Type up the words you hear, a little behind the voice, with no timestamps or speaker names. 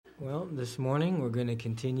Well, this morning we're going to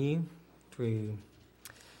continue through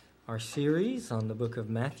our series on the book of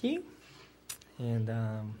Matthew. And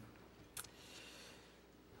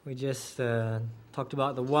we just talked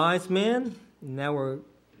about the wise men. Now we're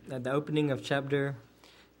at the opening of chapter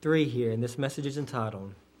 3 here, and this message is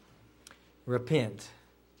entitled, Repent,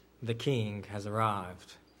 the King has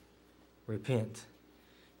arrived. Repent,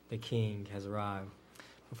 the King has arrived.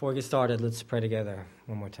 Before we get started, let's pray together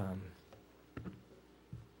one more time.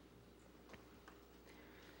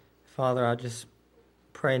 Father, I just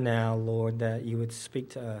pray now, Lord, that you would speak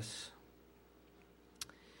to us.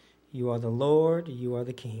 You are the Lord, you are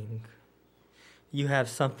the King. You have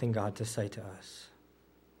something, God, to say to us.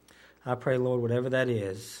 I pray, Lord, whatever that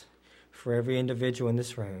is, for every individual in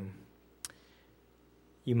this room,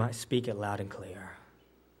 you might speak it loud and clear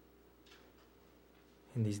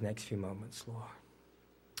in these next few moments, Lord.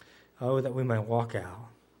 Oh, that we may walk out,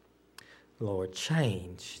 Lord,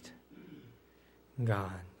 changed,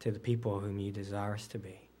 God, to the people whom you desire us to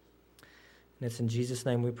be. And it's in Jesus'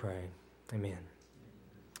 name we pray. Amen.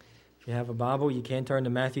 If you have a Bible, you can turn to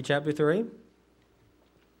Matthew chapter 3. And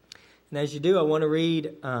as you do, I want to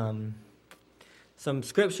read some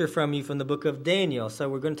scripture from you from the book of Daniel. So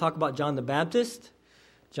we're going to talk about John the Baptist.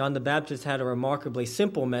 John the Baptist had a remarkably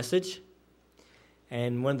simple message.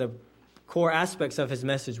 And one of the core aspects of his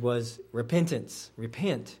message was repentance.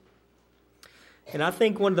 Repent. And I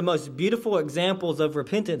think one of the most beautiful examples of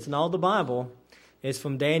repentance in all the Bible is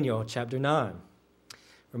from Daniel chapter 9.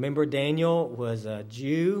 Remember, Daniel was a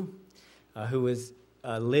Jew who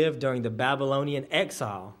lived during the Babylonian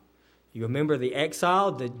exile. You remember the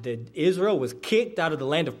exile? That Israel was kicked out of the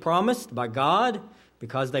land of promise by God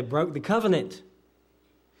because they broke the covenant.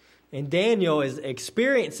 And Daniel is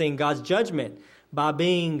experiencing God's judgment by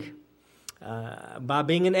being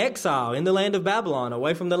in exile in the land of Babylon,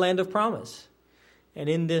 away from the land of promise. And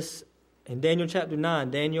in Daniel chapter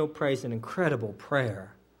 9, Daniel prays an incredible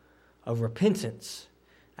prayer of repentance,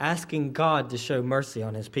 asking God to show mercy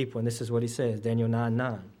on his people. And this is what he says, Daniel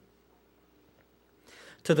 9:9.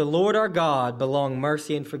 To the Lord our God belong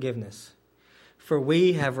mercy and forgiveness, for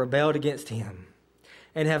we have rebelled against him,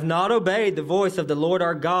 and have not obeyed the voice of the Lord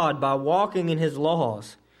our God by walking in his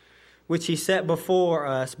laws, which he set before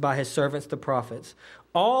us by his servants the prophets.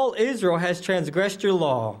 All Israel has transgressed your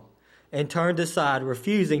law, and turned aside,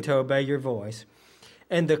 refusing to obey your voice.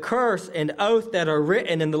 And the curse and oath that are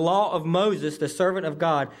written in the law of Moses, the servant of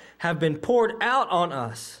God, have been poured out on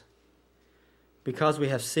us because we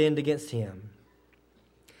have sinned against him.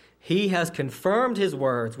 He has confirmed his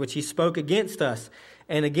words, which he spoke against us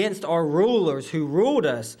and against our rulers who ruled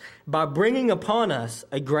us, by bringing upon us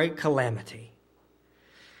a great calamity.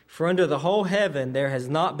 For under the whole heaven there has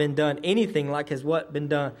not been done anything like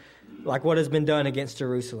what has been done against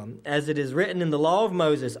Jerusalem. As it is written in the law of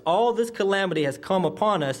Moses, all this calamity has come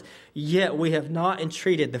upon us, yet we have not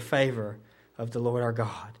entreated the favor of the Lord our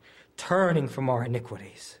God, turning from our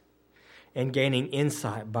iniquities and gaining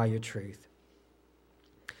insight by your truth.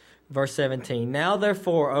 Verse 17, now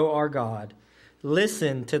therefore, O our God,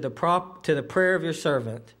 listen to the prayer of your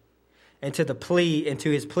servant, and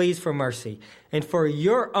to his pleas for mercy, and for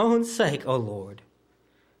your own sake, O Lord,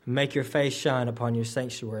 make your face shine upon your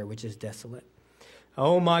sanctuary, which is desolate.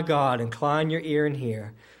 O my God, incline your ear and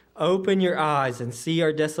hear. Open your eyes and see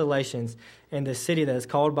our desolations and the city that is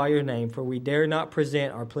called by your name, for we dare not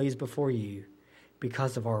present our pleas before you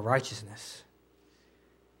because of our righteousness,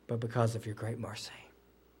 but because of your great mercy.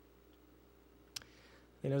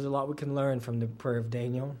 And there's a lot we can learn from the prayer of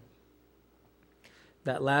Daniel.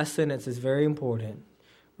 That last sentence is very important.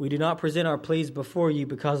 We do not present our pleas before you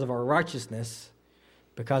because of our righteousness,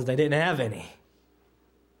 because they didn't have any,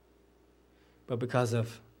 but because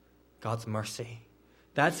of God's mercy.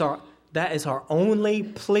 That is our only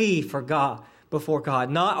plea for God, before God,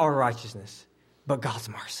 not our righteousness, but God's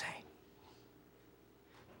mercy.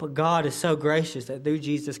 But God is so gracious that through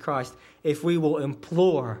Jesus Christ, if we will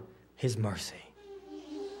implore his mercy,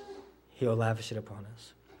 he'll lavish it upon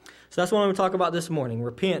us. So that's what I'm going to talk about this morning.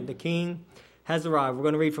 Repent, the King has arrived. We're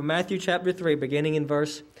going to read from Matthew chapter 3, beginning in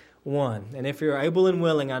verse 1. And if you're able and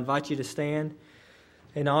willing, I invite you to stand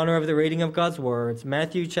in honor of the reading of God's words.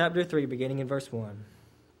 Matthew chapter 3, beginning in verse 1.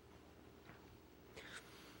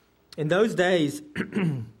 In those days,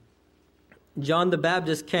 John the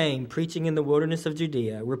Baptist came, preaching in the wilderness of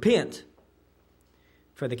Judea, repent,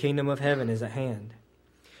 for the kingdom of heaven is at hand.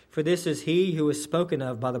 For this is he who was spoken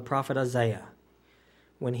of by the prophet Isaiah,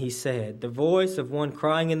 when he said, the voice of one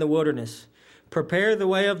crying in the wilderness, prepare the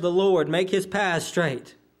way of the Lord, make his paths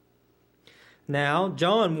straight. Now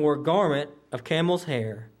John wore a garment of camel's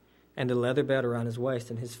hair and a leather belt around his waist,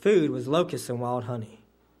 and his food was locusts and wild honey.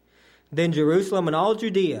 Then Jerusalem and all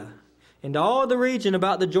Judea and all the region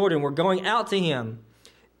about the Jordan were going out to him,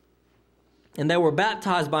 and they were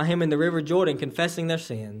baptized by him in the river Jordan, confessing their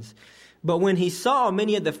sins. But when he saw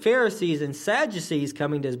many of the Pharisees and Sadducees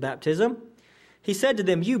coming to his baptism, he said to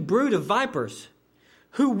them, "You brood of vipers,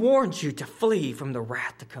 who warned you to flee from the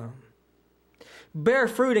wrath to come? Bear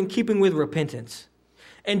fruit in keeping with repentance.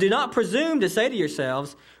 And do not presume to say to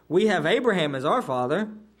yourselves, 'We have Abraham as our father.'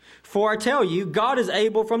 For I tell you, God is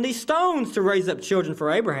able from these stones to raise up children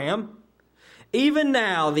for Abraham. Even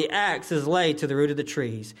now the axe is laid to the root of the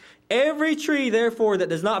trees. Every tree, therefore, that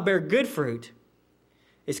does not bear good fruit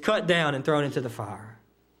is cut down and thrown into the fire.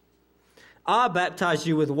 I baptize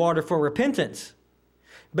you with water for repentance,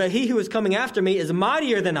 but he who is coming after me is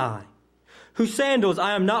mightier than I, whose sandals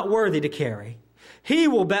I am not worthy to carry. He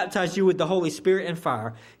will baptize you with the Holy Spirit and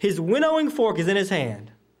fire. His winnowing fork is in his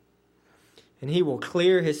hand, and he will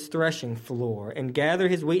clear his threshing floor and gather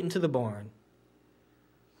his wheat into the barn,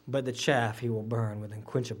 but the chaff he will burn with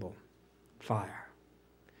unquenchable fire."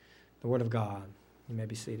 The word of God. You may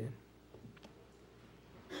be seated.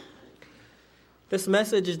 This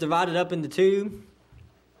message is divided up into two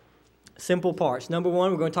simple parts. Number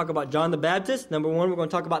one, we're going to talk about John the Baptist. Number one, we're going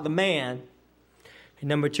to talk about the man. And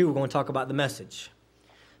number two, we're going to talk about the message.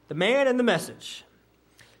 The man and the message.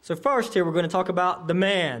 So first here, we're going to talk about the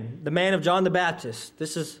man of John the Baptist.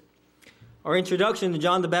 This is our introduction to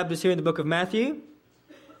John the Baptist here in the book of Matthew.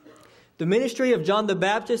 The ministry of John the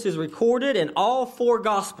Baptist is recorded in all four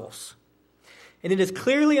Gospels. And it is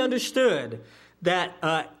clearly understood that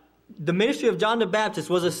the ministry of John the Baptist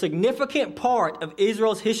was a significant part of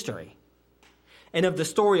Israel's history and of the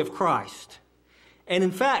story of Christ. And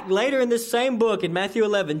in fact, later in this same book, in Matthew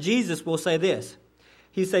 11, Jesus will say this.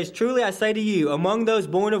 He says, "Truly I say to you, among those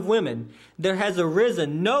born of women, there has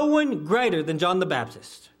arisen no one greater than John the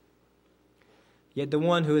Baptist. Yet the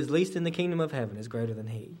one who is least in the kingdom of heaven is greater than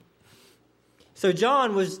he." So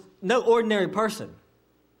John was no ordinary person.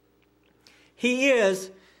 He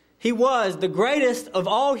was the greatest of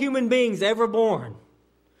all human beings ever born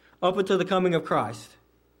up until the coming of Christ.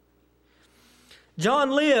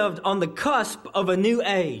 John lived on the cusp of a new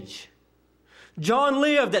age. John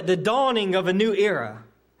lived at the dawning of a new era,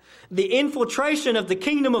 the infiltration of the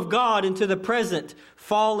kingdom of God into the present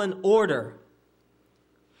fallen order.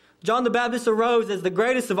 John the Baptist arose as the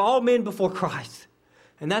greatest of all men before Christ.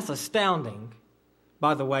 And that's astounding,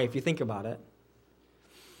 by the way, if you think about it.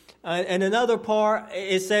 And another part,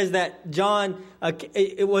 it says that John,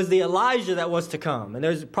 it was the Elijah that was to come. And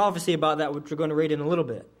there's a prophecy about that, which we're going to read in a little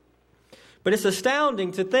bit. But it's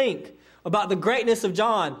astounding to think about the greatness of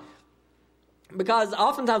John, because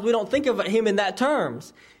oftentimes we don't think of him in that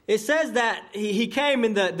terms. It says that he came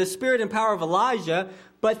in the spirit and power of Elijah,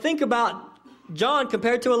 but think about John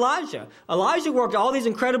compared to Elijah. Elijah worked all these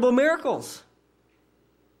incredible miracles.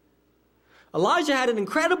 Elijah had an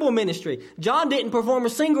incredible ministry. John didn't perform a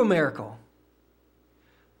single miracle.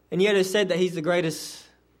 And yet it's said that he's the greatest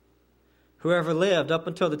who ever lived up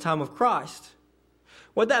until the time of Christ.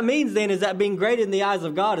 What that means then is that being great in the eyes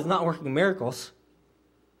of God is not working miracles.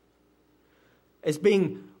 It's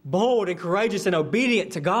being bold and courageous and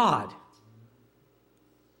obedient to God.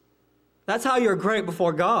 That's how you're great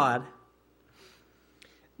before God.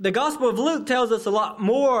 The Gospel of Luke tells us a lot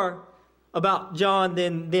more about John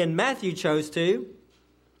than Matthew chose to.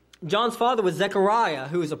 John's father was Zechariah,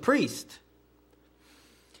 who was a priest.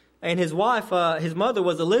 And his wife, his mother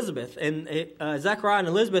was Elizabeth. And Zechariah and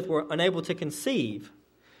Elizabeth were unable to conceive.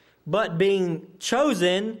 But being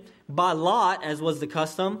chosen by Lot, as was the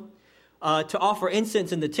custom, to offer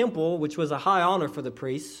incense in the temple, which was a high honor for the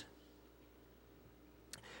priests,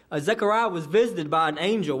 Zechariah was visited by an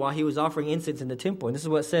angel while he was offering incense in the temple. And this is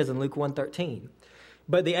what it says in Luke 1:13.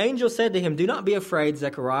 "But the angel said to him, 'Do not be afraid,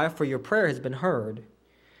 Zechariah, for your prayer has been heard.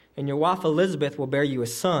 And your wife Elizabeth will bear you a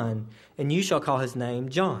son, and you shall call his name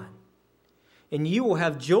John. And you will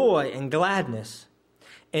have joy and gladness,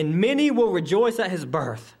 and many will rejoice at his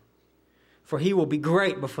birth, for he will be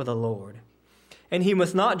great before the Lord. And he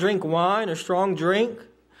must not drink wine or strong drink,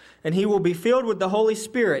 and he will be filled with the Holy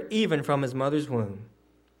Spirit even from his mother's womb.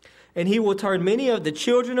 And he will turn many of the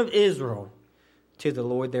children of Israel to the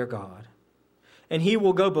Lord their God. And he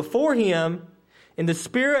will go before him in the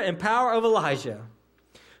spirit and power of Elijah,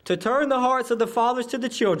 to turn the hearts of the fathers to the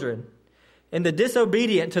children, and the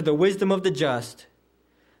disobedient to the wisdom of the just,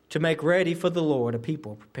 to make ready for the Lord a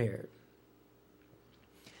people prepared.'"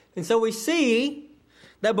 And so we see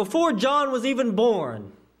that before John was even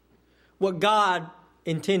born, what God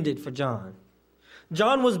intended for John.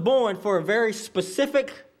 John was born for a very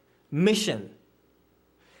specific mission.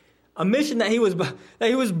 A mission that he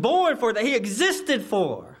was born for, that he existed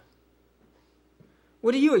for.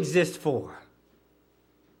 What do you exist for?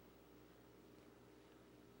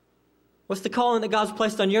 What's the calling that God's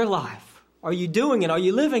placed on your life? Are you doing it? Are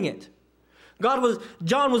you living it?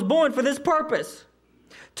 John was born for this purpose,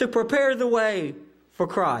 to prepare the way for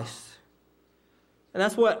Christ. And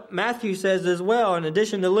that's what Matthew says as well, in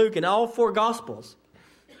addition to Luke, and all four Gospels.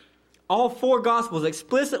 All four Gospels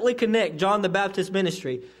explicitly connect John the Baptist's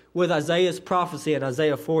ministry with Isaiah's prophecy in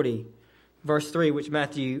Isaiah 40, verse 3, which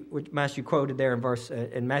Matthew quoted there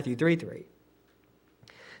in Matthew 3:3.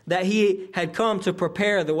 That he had come to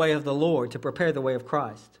prepare the way of the Lord, to prepare the way of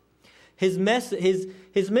Christ. His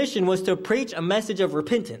mission was to preach a message of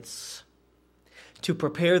repentance, to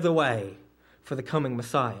prepare the way for the coming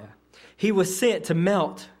Messiah. He was sent to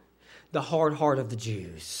melt the hard heart of the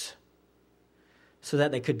Jews so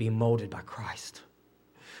that they could be molded by Christ.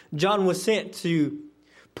 John was sent to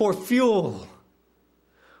pour fuel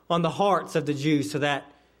on the hearts of the Jews so that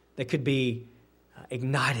they could be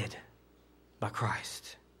ignited by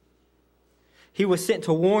Christ. He was sent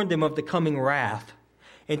to warn them of the coming wrath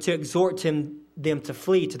and to exhort them to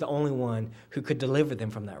flee to the only one who could deliver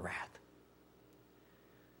them from that wrath.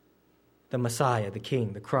 The Messiah, the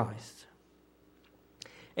King, the Christ.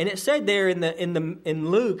 And it said there in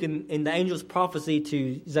Luke, in the angel's prophecy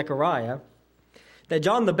to Zechariah, that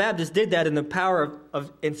John the Baptist did that in the power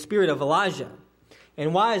and spirit of Elijah.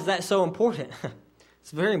 And why is that so important?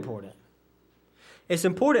 It's very important. It's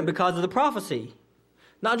important because of the prophecy.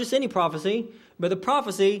 Not just any prophecy, but the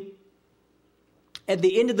prophecy at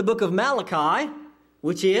the end of the book of Malachi,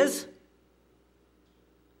 which is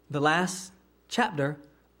the last chapter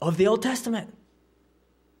of the Old Testament.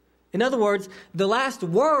 In other words, the last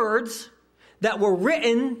words that were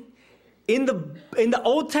written in the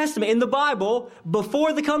Old Testament, in the Bible,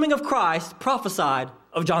 before the coming of Christ, prophesied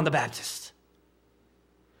of John the Baptist.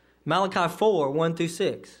 Malachi 4, 1 through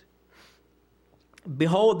 6.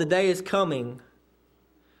 Behold, the day is coming,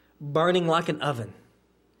 burning like an oven,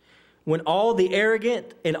 when all the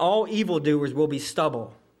arrogant and all evildoers will be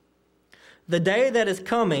stubble. The day that is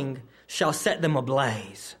coming shall set them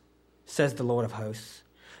ablaze, says the Lord of hosts,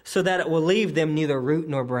 so that it will leave them neither root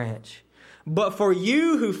nor branch. But for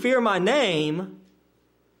you who fear my name,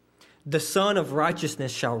 the Son of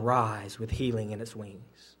Righteousness shall rise with healing in its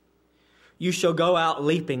wings. You shall go out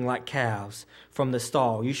leaping like calves from the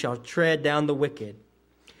stall. You shall tread down the wicked,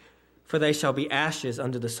 for they shall be ashes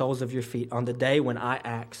under the soles of your feet on the day when I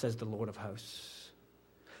act, says the Lord of hosts.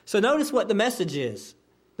 So notice what the message is.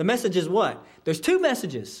 The message is what? There's two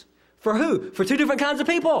messages. For who? For two different kinds of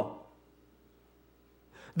people.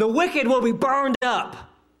 The wicked will be burned up,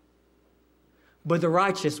 but the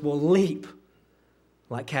righteous will leap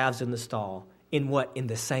like calves in the stall. In what? In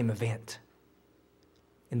the same event.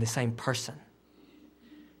 In the same person.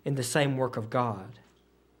 In the same work of God.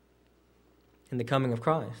 In the coming of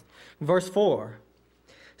Christ. Verse 4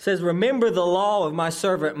 says, remember the law of my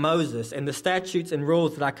servant Moses and the statutes and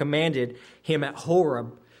rules that I commanded him at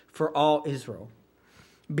Horeb for all Israel.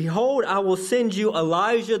 Behold, I will send you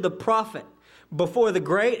Elijah the prophet before the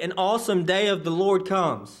great and awesome day of the Lord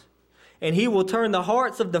comes. And he will turn the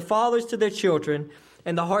hearts of the fathers to their children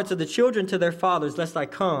and the hearts of the children to their fathers, lest I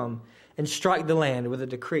come and strike the land with a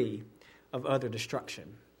decree of utter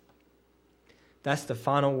destruction. That's the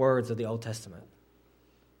final words of the Old Testament.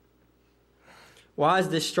 Why is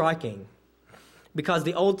this striking? Because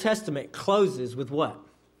the Old Testament closes with what?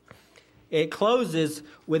 It closes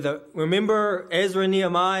with remember Ezra,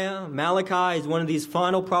 Nehemiah, Malachi is one of these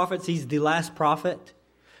final prophets. He's the last prophet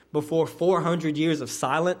before 400 years of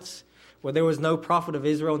silence where there was no prophet of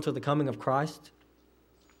Israel until the coming of Christ.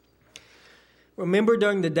 Remember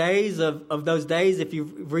during the days of those days, if you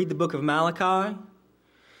read the book of Malachi,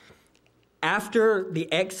 after the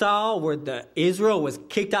exile where Israel was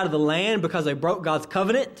kicked out of the land because they broke God's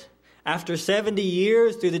covenant, after 70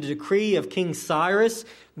 years, through the decree of King Cyrus,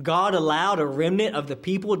 God allowed a remnant of the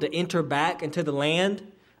people to enter back into the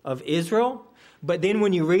land of Israel. But then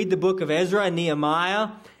when you read the book of Ezra and Nehemiah,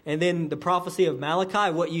 and then the prophecy of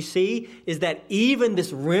Malachi, what you see is that even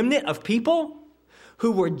this remnant of people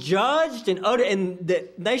who were judged and the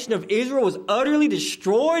nation of Israel was utterly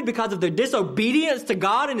destroyed because of their disobedience to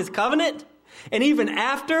God and his covenant. And even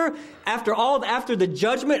after the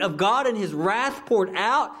judgment of God and his wrath poured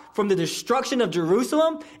out from the destruction of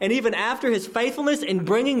Jerusalem, and even after his faithfulness in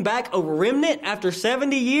bringing back a remnant after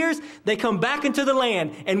 70 years, they come back into the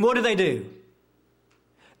land. And what do?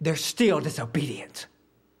 They're still disobedient.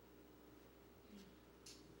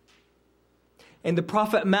 And the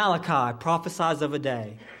prophet Malachi prophesies of a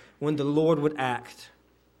day when the Lord would act.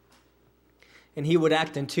 And he would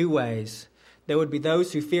act in two ways. there would be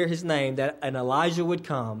those who fear his name, that an Elijah would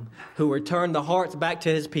come who would turn the hearts back to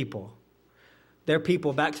his people, their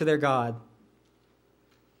people back to their God,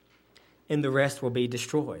 and the rest will be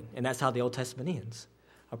destroyed. And that's how the Old Testament ends,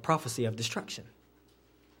 a prophecy of destruction.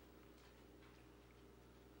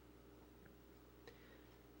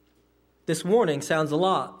 This warning sounds a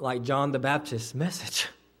lot like John the Baptist's message.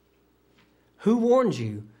 Who warned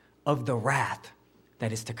you of the wrath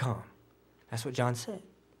that is to come? That's what John said.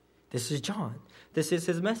 This is John. This is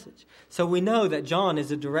his message. So we know that John is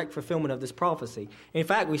a direct fulfillment of this prophecy. In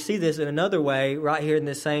fact, we see this in another way right here in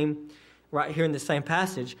the same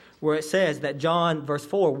passage, where it says that John, verse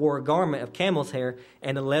 4, wore a garment of camel's hair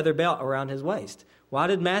and a leather belt around his waist. Why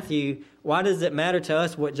does it matter to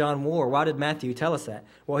us what John wore? Why did Matthew tell us that?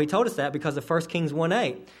 Well, he told us that because of 1 Kings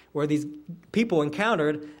 1:8, where these people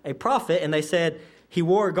encountered a prophet and they said he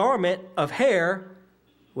wore a garment of hair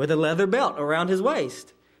with a leather belt around his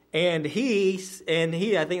waist. And he,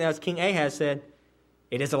 I think that was King Ahaz, said,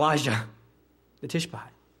 it is Elijah, the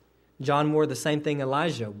Tishbite. John wore the same thing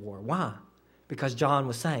Elijah wore. Why? Because John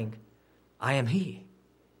was saying, I am he.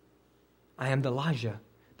 I am the Elijah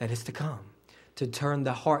that is to come, to turn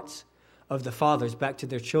the hearts of the fathers back to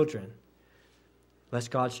their children,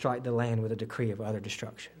 lest God strike the land with a decree of utter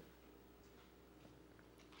destruction.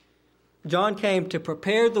 John came to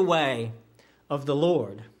prepare the way of the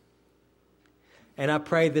Lord. And I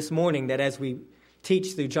pray this morning that as we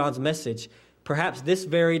teach through John's message, perhaps this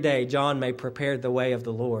very day John may prepare the way of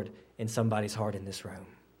the Lord in somebody's heart in this room.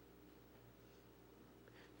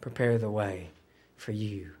 Prepare the way for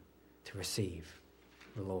you to receive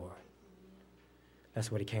the Lord.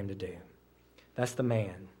 That's what he came to do. That's the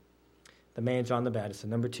man John the Baptist.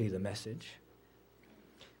 And number 2, the message.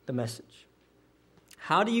 The message.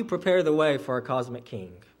 How do you prepare the way for a cosmic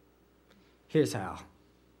king? Here's how.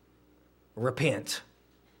 Repent,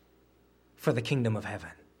 for the kingdom of heaven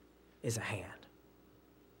is at hand.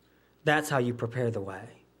 That's how you prepare the way.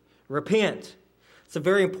 Repent. It's a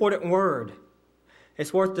very important word.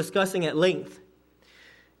 It's worth discussing at length.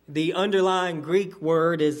 The underlying Greek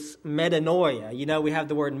word is metanoia. You know, we have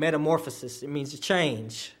the word metamorphosis. It means to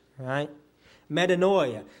change, right?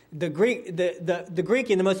 Metanoia. The Greek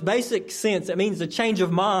in the most basic sense, it means a change of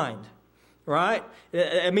mind, right?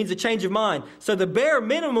 It means a change of mind. So the bare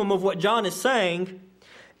minimum of what John is saying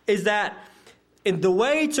is that in the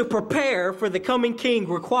way to prepare for the coming king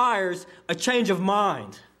requires a change of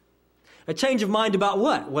mind. A change of mind about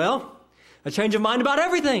what? Well, a change of mind about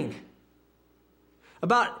everything.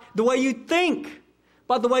 About the way you think,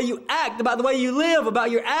 about the way you act, about the way you live, about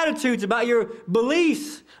your attitudes, about your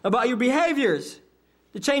beliefs, about your behaviors.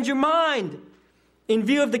 To change your mind in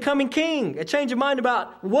view of the coming king. A change of mind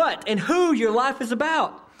about what and who your life is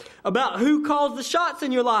about who calls the shots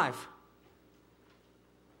in your life.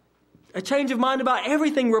 A change of mind about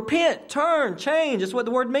everything. Repent, turn, change. That's what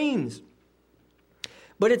the word means.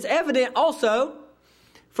 But it's evident also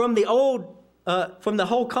from the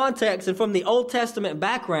whole context and from the Old Testament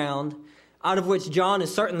background out of which John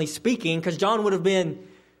is certainly speaking, because John would have been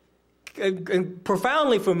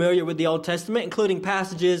profoundly familiar with the Old Testament, including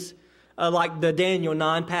passages like the Daniel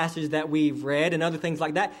 9 passage that we've read and other things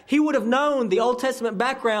like that. He would have known the Old Testament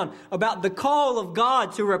background about the call of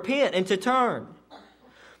God to repent and to turn.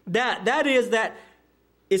 That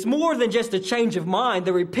it's more than just a change of mind.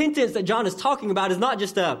 The repentance that John is talking about is not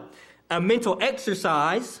just a mental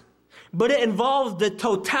exercise, but it involves the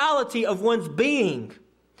totality of one's being,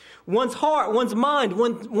 one's heart, one's mind,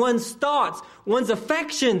 one's thoughts, one's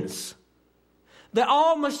affections. That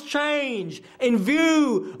all must change in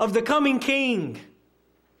view of the coming king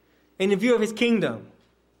and in view of his kingdom.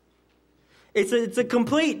 It's a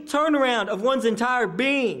complete turnaround of one's entire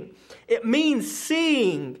being. It means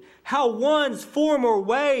seeing how one's former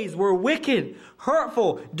ways were wicked,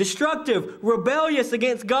 hurtful, destructive, rebellious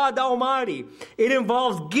against God the Almighty. It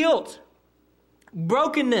involves guilt,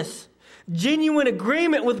 brokenness, genuine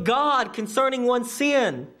agreement with God concerning one's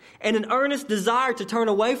sin, and an earnest desire to turn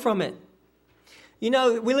away from it. You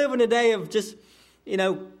know, we live in a day of just,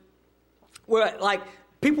 where like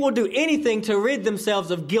people will do anything to rid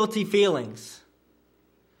themselves of guilty feelings.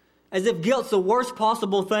 As if guilt's the worst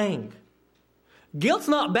possible thing. Guilt's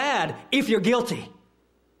not bad if you're guilty.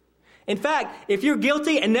 In fact, if you're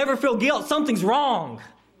guilty and never feel guilt, something's wrong.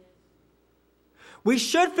 We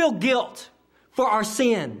should feel guilt for our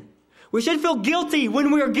sin. We should feel guilty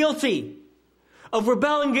when we are guilty of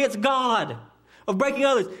rebelling against God, of breaking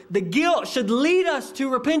others. The guilt should lead us to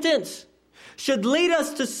repentance, should lead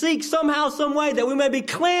us to seek somehow, some way that we may be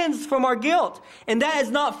cleansed from our guilt. And that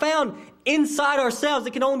is not found inside ourselves.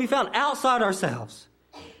 It can only be found outside ourselves.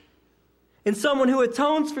 In someone who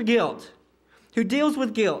atones for guilt, who deals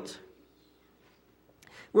with guilt.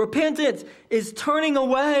 Repentance is turning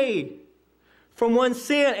away from one's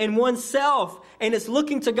sin and oneself, and it's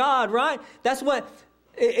looking to God, right? That's what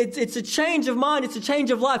it's a change of mind. It's a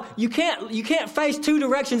change of life. You can't face two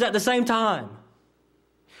directions at the same time.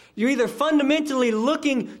 You're either fundamentally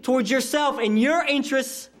looking towards yourself and your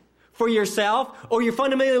interests for yourself, or you're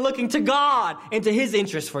fundamentally looking to God and to His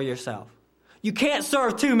interests for yourself. You can't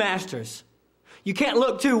serve two masters. You can't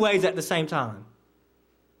look two ways at the same time.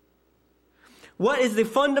 What is the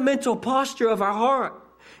fundamental posture of our heart?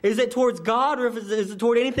 Is it towards God, or is it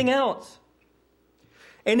toward anything else?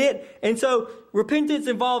 And so repentance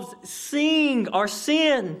involves seeing our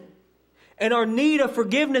sin and our need of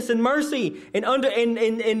forgiveness and mercy,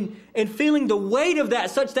 and feeling the weight of that,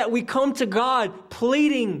 such that we come to God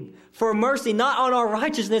pleading for mercy, not on our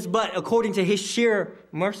righteousness, but according to His sheer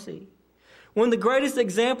mercy. One of the greatest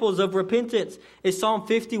examples of repentance is Psalm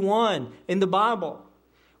 51 in the Bible,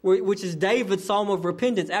 which is David's psalm of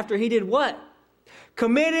repentance after he did what?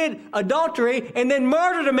 Committed adultery and then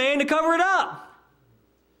murdered a man to cover it up.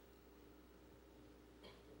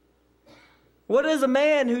 What does a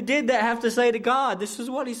man who did that have to say to God? This is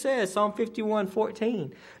what he says, Psalm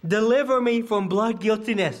 51:14. Deliver me from blood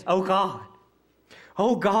guiltiness, O God.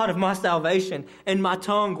 O God of my salvation, and my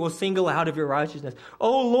tongue will single out of your righteousness.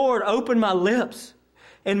 O Lord, open my lips,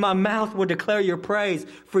 and my mouth will declare your praise.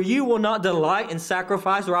 For you will not delight in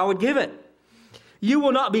sacrifice, or I would give it. You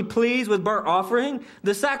will not be pleased with burnt offering.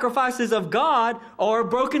 The sacrifices of God are a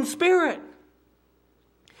broken spirit.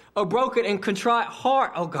 A broken and contrite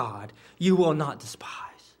heart, O God, you will not despise.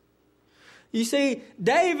 You see,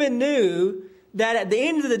 David knew that at the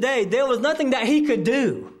end of the day, there was nothing that he could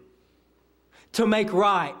do to make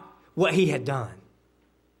right what he had done.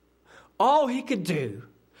 All he could do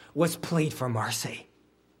was plead for mercy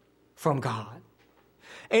from God.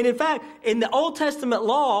 And in fact, in the Old Testament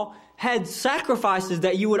law had sacrifices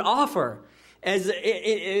that you would offer as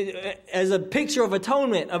a picture of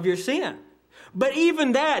atonement of your sin. But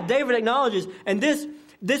even that, David acknowledges, and this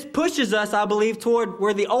pushes us, I believe, toward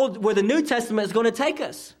where the New Testament is going to take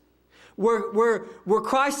us. Where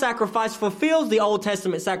Christ's sacrifice fulfills the Old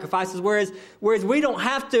Testament sacrifices, whereas we don't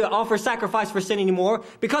have to offer sacrifice for sin anymore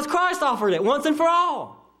because Christ offered it once and for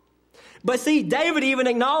all. But see, David even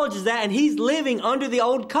acknowledges that, and he's living under the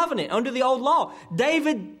old covenant, under the old law.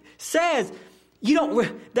 David says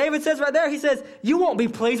right there, he says, you won't be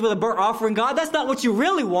pleased with a burnt offering, God. That's not what you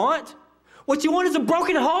really want. What you want is a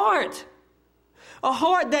broken heart. A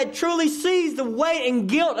heart that truly sees the weight and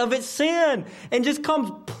guilt of its sin and just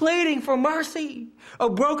comes pleading for mercy. A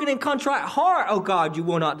broken and contrite heart, oh God, you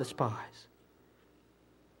will not despise.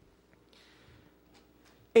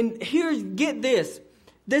 And get this.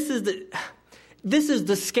 This is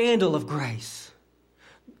the scandal of grace.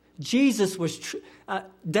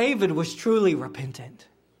 David was truly repentant.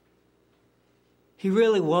 He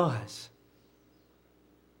really was.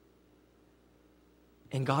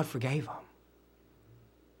 And God forgave him.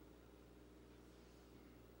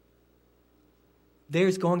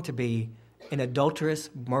 There's going to be an adulterous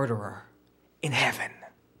murderer in heaven.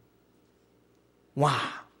 Why?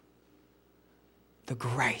 The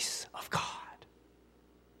grace of God.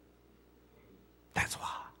 That's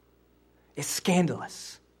why. It's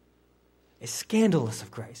scandalous. It's scandalous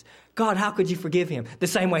of grace. God, how could you forgive him? The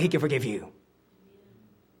same way He can forgive you.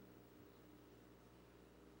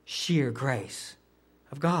 Sheer grace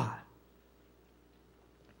of God.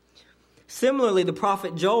 Similarly, the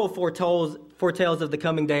prophet Joel foretells of the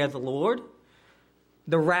coming day of the Lord,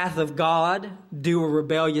 the wrath of God due a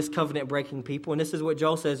rebellious covenant-breaking people. And this is what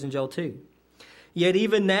Joel says in Joel 2. Yet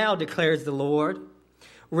even now, declares the Lord,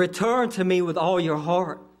 return to me with all your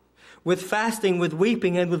heart, with fasting, with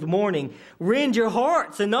weeping, and with mourning. Rend your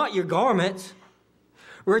hearts and not your garments.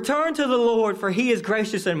 Return to the Lord, for He is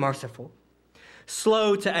gracious and merciful,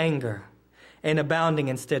 slow to anger, and abounding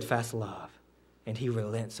in steadfast love, and He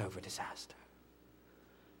relents over disaster.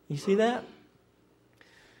 You see that?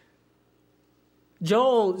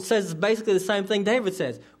 Joel says basically the same thing David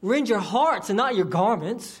says. Rend your hearts and not your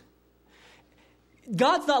garments.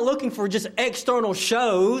 God's not looking for just external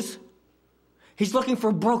shows. He's looking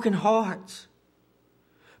for broken hearts.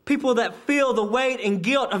 People that feel the weight and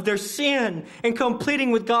guilt of their sin and come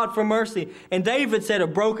pleading with God for mercy. And David said, a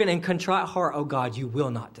broken and contrite heart, oh God, you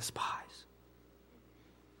will not despise.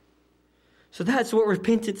 So that's what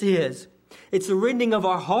repentance is. It's a rending of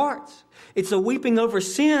our hearts. It's a weeping over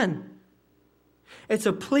sin. It's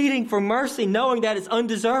a pleading for mercy, knowing that it's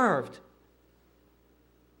undeserved.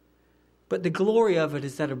 But the glory of it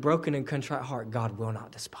is that a broken and contrite heart God will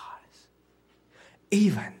not despise.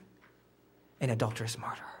 Even an adulterous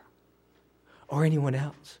murderer. or anyone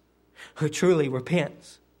else who truly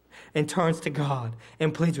repents and turns to God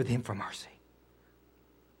and pleads with him for mercy.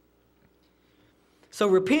 So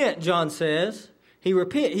repent, John says.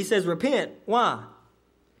 He says repent. Why?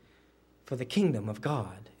 For the kingdom of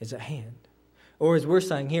God is at hand. Or as we're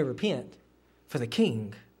saying here, repent, for the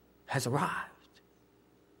king has arrived.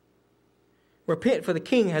 Repent, for the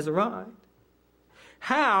king has arrived.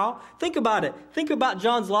 How? Think about it. Think about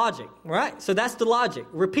John's logic, right? So that's the logic.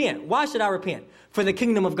 Repent. Why should I repent? For the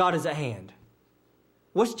kingdom of God is at hand.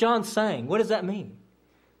 What's John saying? What does that mean?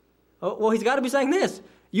 Oh, well, he's got to be saying this.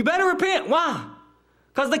 You better repent. Why?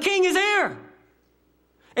 Because the king is here.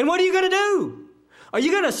 And what are you going to do? Are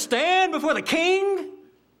you going to stand before the king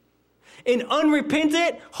in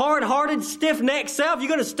unrepentant, hard-hearted, stiff-necked self? You're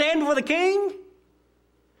going to stand before the king?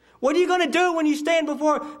 What are you going to do when you stand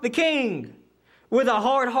before the king with a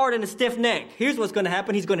hard heart and a stiff neck? Here's what's going to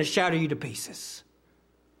happen. He's going to shatter you to pieces.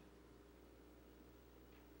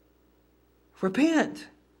 Repent.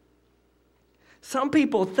 Some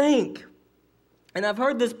people think, and I've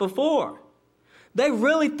heard this before, they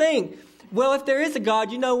really think, well, if there is a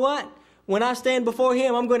God, you know what? When I stand before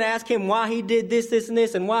him, I'm going to ask him why he did this, this, and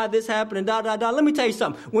this, and why this happened, and da, da, da. Let me tell you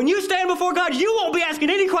something. When you stand before God, you won't be asking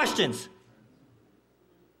any questions.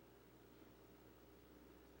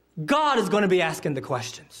 God is going to be asking the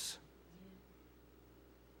questions.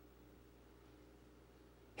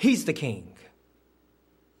 He's the king.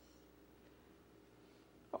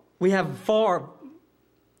 We have far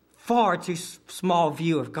too small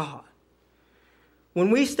view of God. When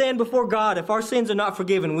we stand before God, if our sins are not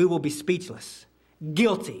forgiven, we will be speechless,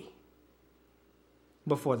 guilty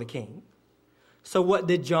before the king. So what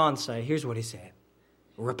did John say? Here's what he said.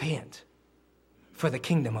 Repent, for the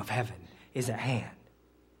kingdom of heaven is at hand.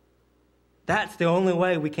 That's the only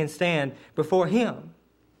way we can stand before him.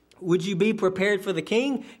 Would you be prepared for the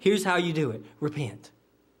king? Here's how you do it. Repent.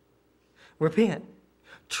 Repent.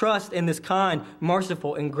 Trust in this kind,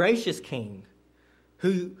 merciful, and gracious king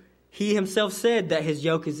who he himself said that his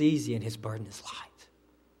yoke is easy and his burden is light.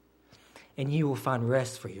 And you will find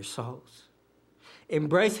rest for your souls.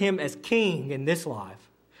 Embrace him as king in this life,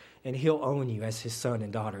 and he'll own you as his son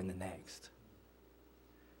and daughter in the next.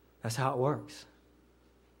 That's how it works.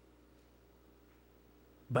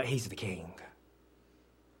 But he's the king.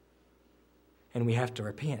 And we have to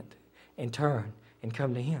repent and turn and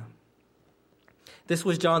come to him. This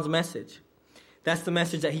was John's message. That's the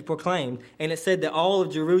message that he proclaimed. And it said that all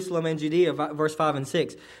of Jerusalem and Judea, verse 5 and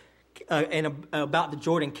 6, and about the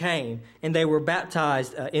Jordan came, and they were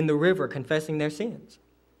baptized in the river, confessing their sins.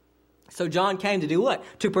 So John came to do what?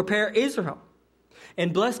 To prepare Israel.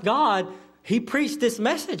 And bless God, he preached this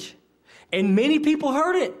message. And many people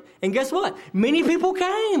heard it. And guess what? Many people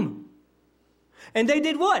came. And they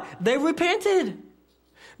did what? They repented.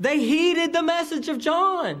 They heeded the message of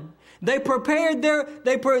John. They prepared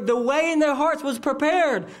the way in their hearts was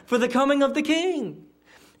prepared for the coming of the king.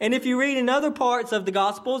 And if you read in other parts of the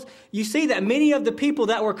Gospels, you see that many of the people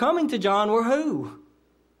that were coming to John were who?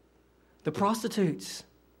 The prostitutes,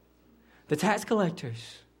 the tax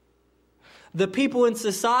collectors, the people in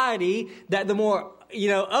society that the more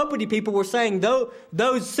uppity people were saying,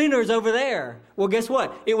 those sinners over there. Well, guess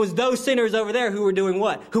what? It was those sinners over there who were doing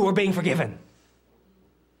what? Who were being forgiven.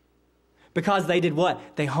 Because they did what?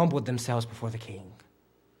 They humbled themselves before the king.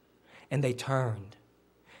 And they turned.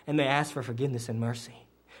 And they asked for forgiveness and mercy.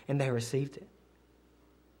 And they received it.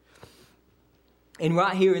 And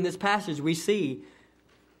right here in this passage, we see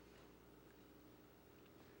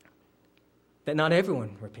that not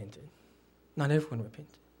everyone repented. Not everyone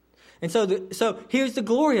repented. And so here's the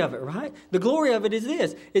glory of it, right? The glory of it is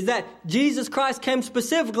this, is that Jesus Christ came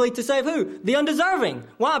specifically to save who? The undeserving.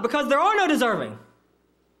 Why? Because there are no deserving.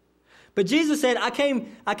 But Jesus said, I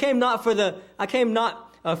came not for the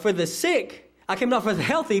sick. I came not for the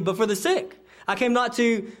healthy, but for the sick. I came not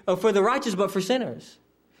for the righteous, but for sinners.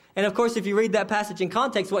 And of course, if you read that passage in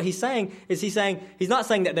context, what he's saying is he's not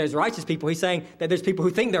saying that there's righteous people. He's saying that there's people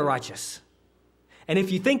who think they're righteous. And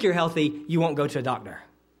if you think you're healthy, you won't go to a doctor.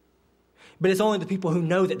 But it's only the people who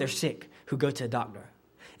know that they're sick who go to a doctor.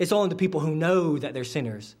 It's only the people who know that they're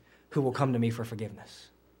sinners who will come to me for forgiveness.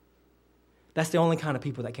 That's the only kind of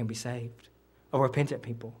people that can be saved. A repentant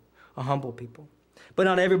people, a humble people. But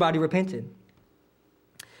not everybody repented.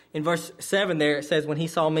 In verse 7 there, it says, when he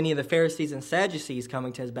saw many of the Pharisees and Sadducees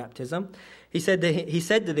coming to his baptism, he said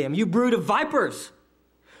to them, you brood of vipers,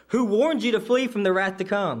 who warned you to flee from the wrath to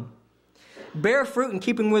come? Bear fruit in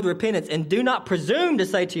keeping with repentance, and do not presume to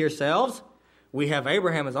say to yourselves, we have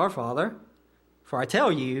Abraham as our father. For I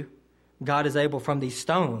tell you, God is able from these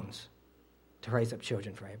stones to raise up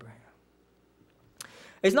children for Abraham.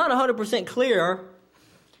 It's not 100% clear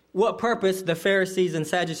what purpose the Pharisees and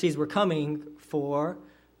Sadducees were coming for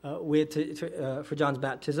for John's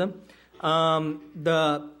baptism.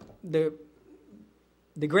 The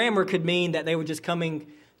grammar could mean that they were just coming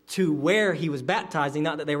to where he was baptizing,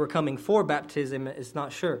 not that they were coming for baptism. It's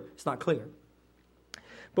not sure. It's not clear.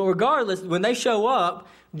 But regardless, when they show up,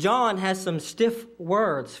 John has some stiff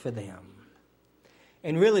words for them.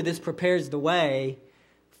 And really, this prepares the way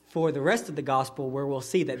for the rest of the gospel, where we'll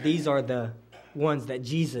see that these are the ones that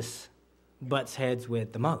Jesus butts heads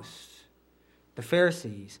with the most. The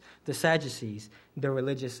Pharisees, the Sadducees, the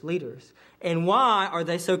religious leaders. And why are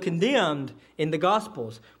they so condemned in the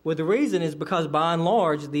Gospels? Well, the reason is because by and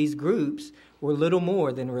large, these groups were little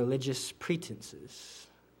more than religious pretenses.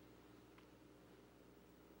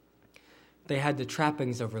 They had the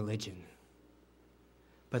trappings of religion,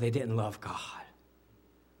 but they didn't love God,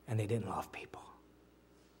 and they didn't love people.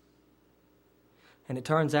 And it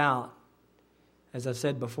turns out, as I've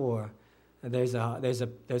said before, there's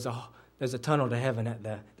a tunnel to heaven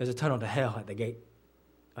there's a tunnel to hell at the gate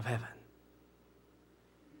of heaven.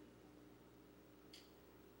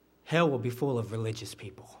 Hell will be full of religious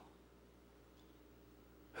people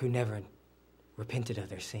who never repented of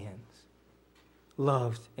their sins,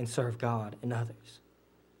 loved and served God and others.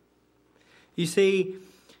 You see,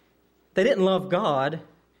 they didn't love God.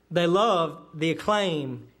 They loved the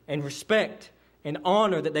acclaim and respect and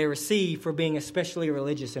honor that they received for being especially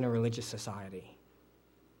religious in a religious society.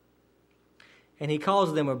 And he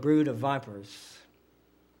calls them a brood of vipers.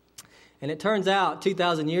 And it turns out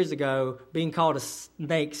 2,000 years ago, being called a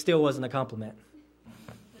snake still wasn't a compliment.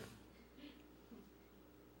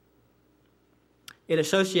 It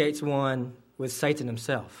associates one with Satan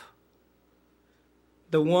himself,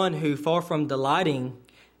 the one who, far from delighting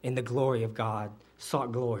in the glory of God,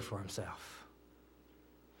 sought glory for himself.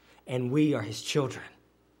 And we are his children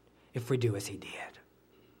if we do as he did.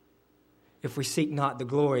 If we seek not the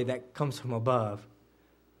glory that comes from above,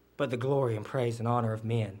 but the glory and praise and honor of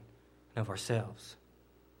men and of ourselves.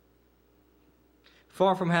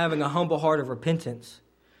 Far from having a humble heart of repentance,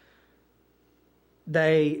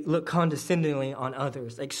 they look condescendingly on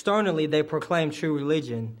others. Externally, they proclaim true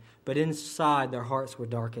religion, but inside their hearts were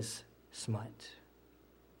dark as smut.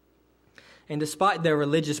 And despite their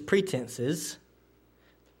religious pretenses,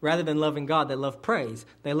 rather than loving God, they love praise.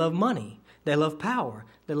 They love money. They love power.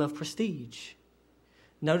 They love prestige.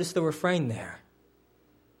 Notice the refrain there.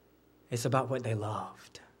 It's about what they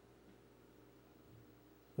loved.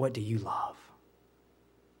 What do you love?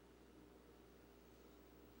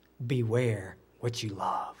 Beware what you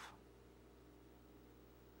love.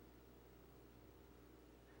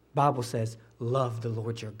 Bible says, love the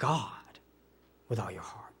Lord your God with all your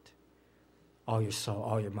heart, all your soul,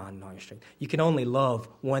 all your mind, and all your strength. You can only love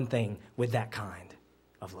one thing with that kind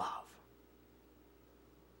of love.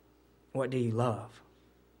 What do you love?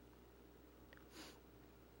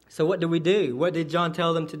 So what do we do? What did John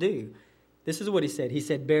tell them to do? This is what he said. He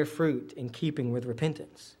said, bear fruit in keeping with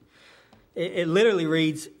repentance. It literally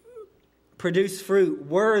reads, produce fruit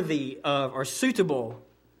worthy of or suitable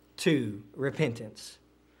to repentance.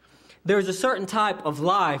 There's a certain type of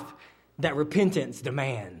life that repentance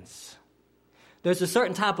demands. There's a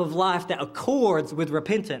certain type of life that accords with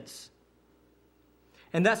repentance.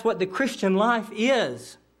 And that's what the Christian life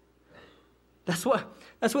is. That's what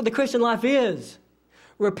the Christian life is.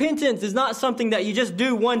 Repentance is not something that you just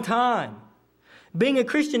do one time. Being a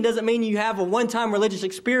Christian doesn't mean you have a one-time religious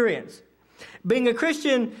experience. Being a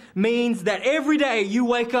Christian means that every day you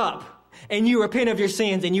wake up and you repent of your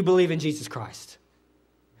sins and you believe in Jesus Christ.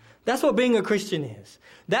 That's what being a Christian is.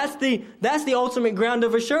 That's the ultimate ground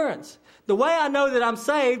of assurance. The way I know that I'm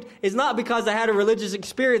saved is not because I had a religious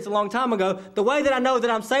experience a long time ago. The way that I know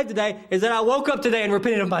that I'm saved today is that I woke up today and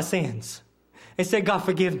repented of my sins and said, God,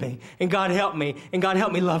 forgive me, and God, help me, and God,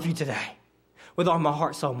 help me love you today with all my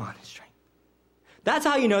heart, soul, mind, and strength. That's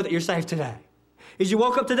how you know that you're saved today, is you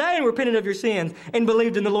woke up today and repented of your sins and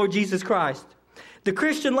believed in the Lord Jesus Christ. The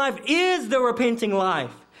Christian life is the repenting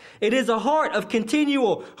life. It is a heart of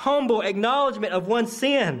continual, humble acknowledgement of one's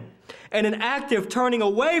sin and an active turning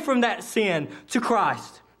away from that sin to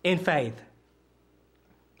Christ in faith.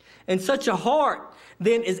 And such a heart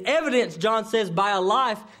then is evidenced, John says, by a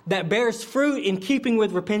life that bears fruit in keeping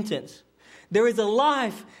with repentance. There is a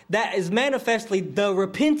life that is manifestly the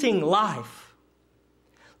repenting life.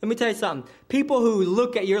 Let me tell you something. People who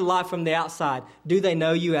look at your life from the outside, do they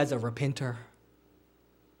know you as a repenter?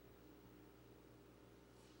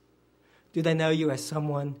 Do they know you as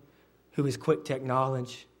someone who is quick to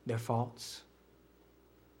acknowledge their faults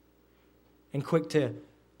and quick to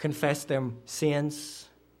confess their sins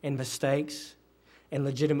and mistakes and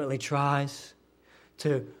legitimately tries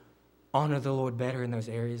to honor the Lord better in those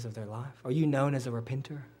areas of their life? Are you known as a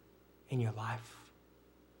repenter in your life?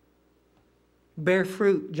 Bear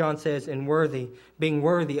fruit, John says, in being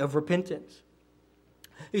worthy of repentance.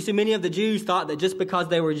 You see, many of the Jews thought that just because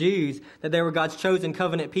they were Jews, that they were God's chosen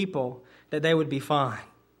covenant people, that they would be fine.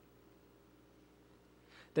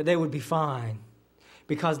 That they would be fine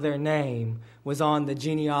because their name was on the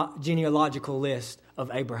genealogical list of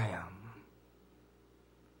Abraham.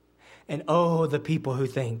 And oh, the people who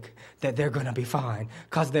think that they're going to be fine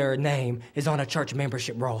because their name is on a church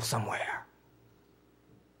membership roll somewhere.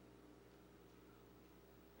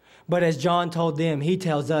 But as John told them, he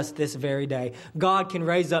tells us this very day, God can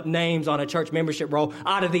raise up names on a church membership roll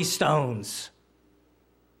out of these stones.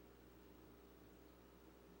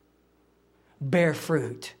 Bear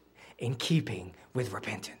fruit in keeping with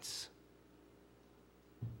repentance.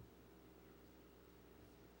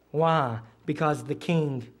 Why? Because the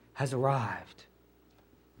King has arrived.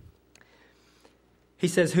 He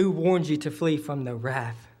says, who warned you to flee from the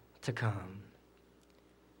wrath to come?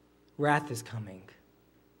 Wrath is coming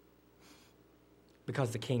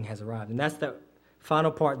because the King has arrived. And that's the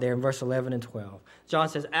final part there in verse 11 and 12. John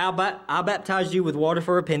says, I baptize you with water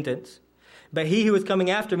for repentance, but he who is coming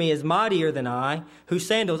after me is mightier than I, whose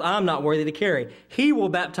sandals I am not worthy to carry. He will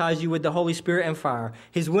baptize you with the Holy Spirit and fire.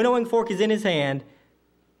 His winnowing fork is in his hand,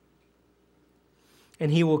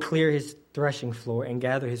 and he will clear his threshing floor and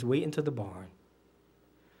gather his wheat into the barn.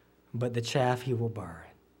 But the chaff he will burn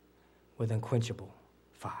with unquenchable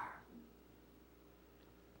fire.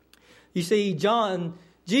 You see,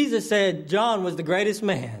 Jesus said John was the greatest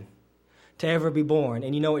man to ever be born.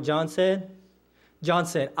 And you know what John said? John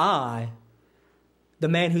said, the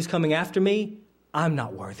man who's coming after me, I'm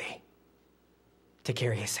not worthy to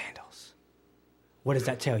carry his sandals. What does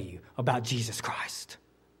that tell you about Jesus Christ?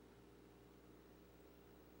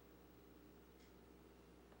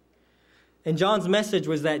 And John's message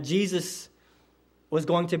was that Jesus was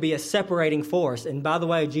going to be a separating force. And by the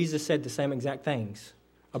way, Jesus said the same exact things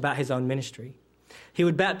about his own ministry. He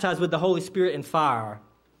would baptize with the Holy Spirit and fire.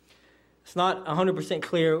 It's not 100%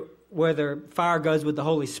 clear whether fire goes with the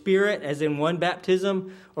Holy Spirit, as in one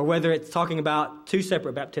baptism, or whether it's talking about two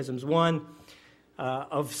separate baptisms, one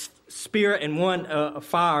of spirit and one of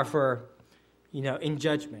fire for, in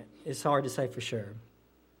judgment. It's hard to say for sure.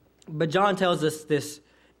 But John tells us this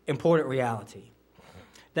important reality,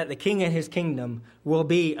 that the King and his kingdom will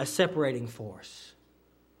be a separating force.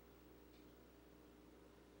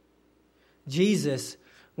 Jesus,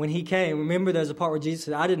 when he came, remember there's a part where Jesus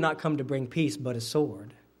said, I did not come to bring peace, but a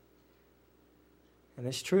sword. And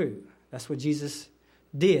it's true. That's what Jesus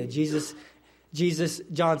did. Jesus,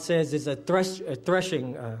 John says, is a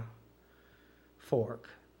threshing fork.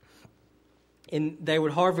 And they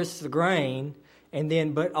would harvest the grain,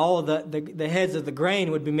 but all the heads of the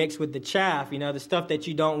grain would be mixed with the chaff, the stuff that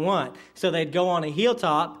you don't want. So they'd go on a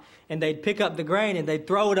hilltop, and they'd pick up the grain, and they'd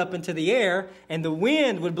throw it up into the air, and the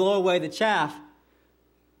wind would blow away the chaff.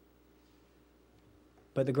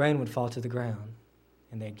 But the grain would fall to the ground,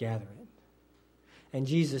 and they'd gather it. And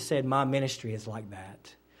Jesus said, my ministry is like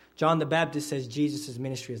that. John the Baptist says Jesus'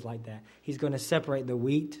 ministry is like that. He's going to separate the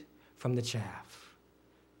wheat from the chaff.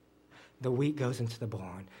 The wheat goes into the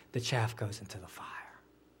barn. The chaff goes into the fire.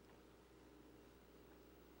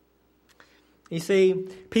 You see,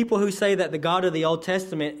 people who say that the God of the Old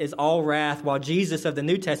Testament is all wrath while Jesus of the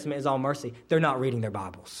New Testament is all mercy, they're not reading their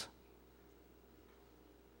Bibles.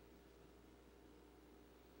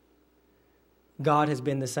 God has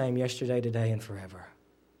been the same yesterday, today, and forever.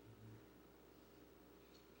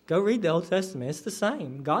 Go read the Old Testament. It's the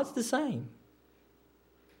same. God's the same.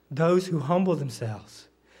 Those who humble themselves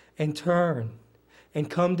and turn and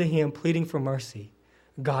come to him pleading for mercy,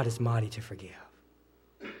 God is mighty to forgive.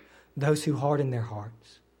 Those who harden their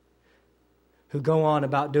hearts, who go on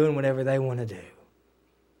about doing whatever they want to do,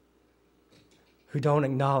 who don't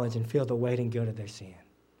acknowledge and feel the weight and guilt of their sin,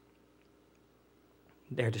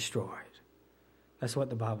 they're destroyed. That's what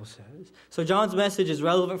the Bible says. So John's message is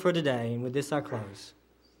relevant for today, and with this I close.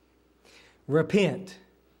 Repent,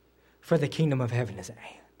 for the kingdom of heaven is at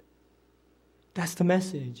hand. That's the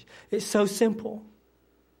message. It's so simple.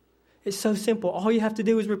 It's so simple. All you have to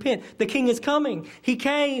do is repent. The King is coming. He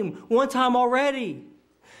came one time already.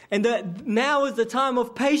 And now is the time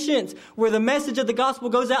of patience where the message of the gospel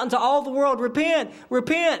goes out into all the world. Repent,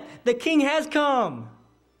 repent. The King has come.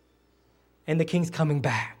 And the King's coming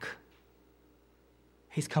back.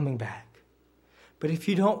 He's coming back. But if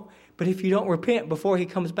you don't repent before he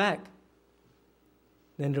comes back,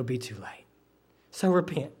 then it'll be too late. So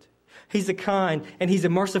repent. He's a kind and he's a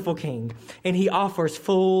merciful King, and he offers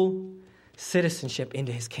full citizenship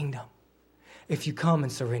into his kingdom if you come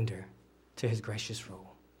and surrender to his gracious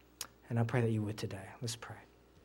rule. And I pray that you would today. Let's pray.